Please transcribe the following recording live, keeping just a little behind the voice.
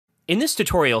In this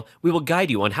tutorial, we will guide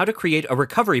you on how to create a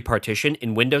recovery partition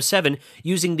in Windows 7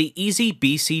 using the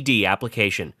EasyBCD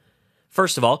application.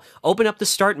 First of all, open up the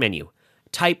Start menu.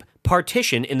 Type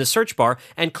Partition in the search bar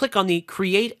and click on the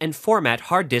Create and Format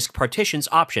Hard Disk Partitions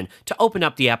option to open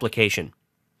up the application.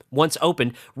 Once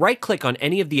opened, right-click on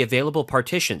any of the available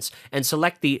partitions and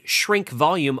select the Shrink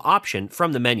Volume option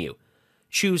from the menu.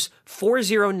 Choose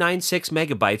 4096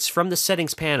 megabytes from the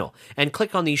Settings panel and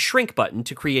click on the Shrink button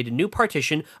to create a new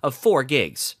partition of 4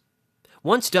 gigs.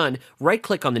 Once done,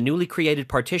 right-click on the newly created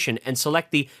partition and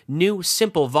select the New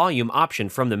Simple Volume option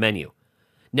from the menu.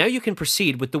 Now you can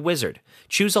proceed with the wizard.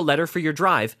 Choose a letter for your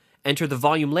drive, enter the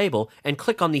volume label, and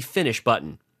click on the Finish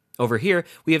button. Over here,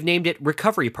 we have named it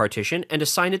Recovery Partition and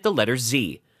assigned it the letter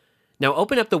Z. Now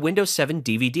open up the Windows 7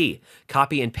 DVD,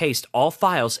 copy and paste all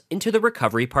files into the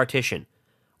Recovery Partition.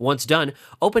 Once done,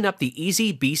 open up the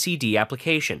EasyBCD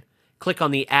application. Click on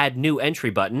the Add New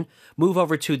Entry button, move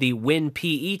over to the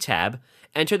WinPE tab,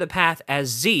 enter the path as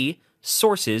Z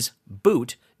sources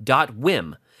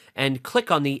boot.wim, and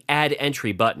click on the Add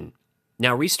Entry button.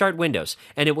 Now restart Windows,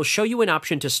 and it will show you an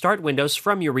option to start Windows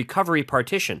from your recovery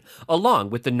partition, along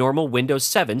with the normal Windows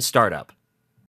 7 startup.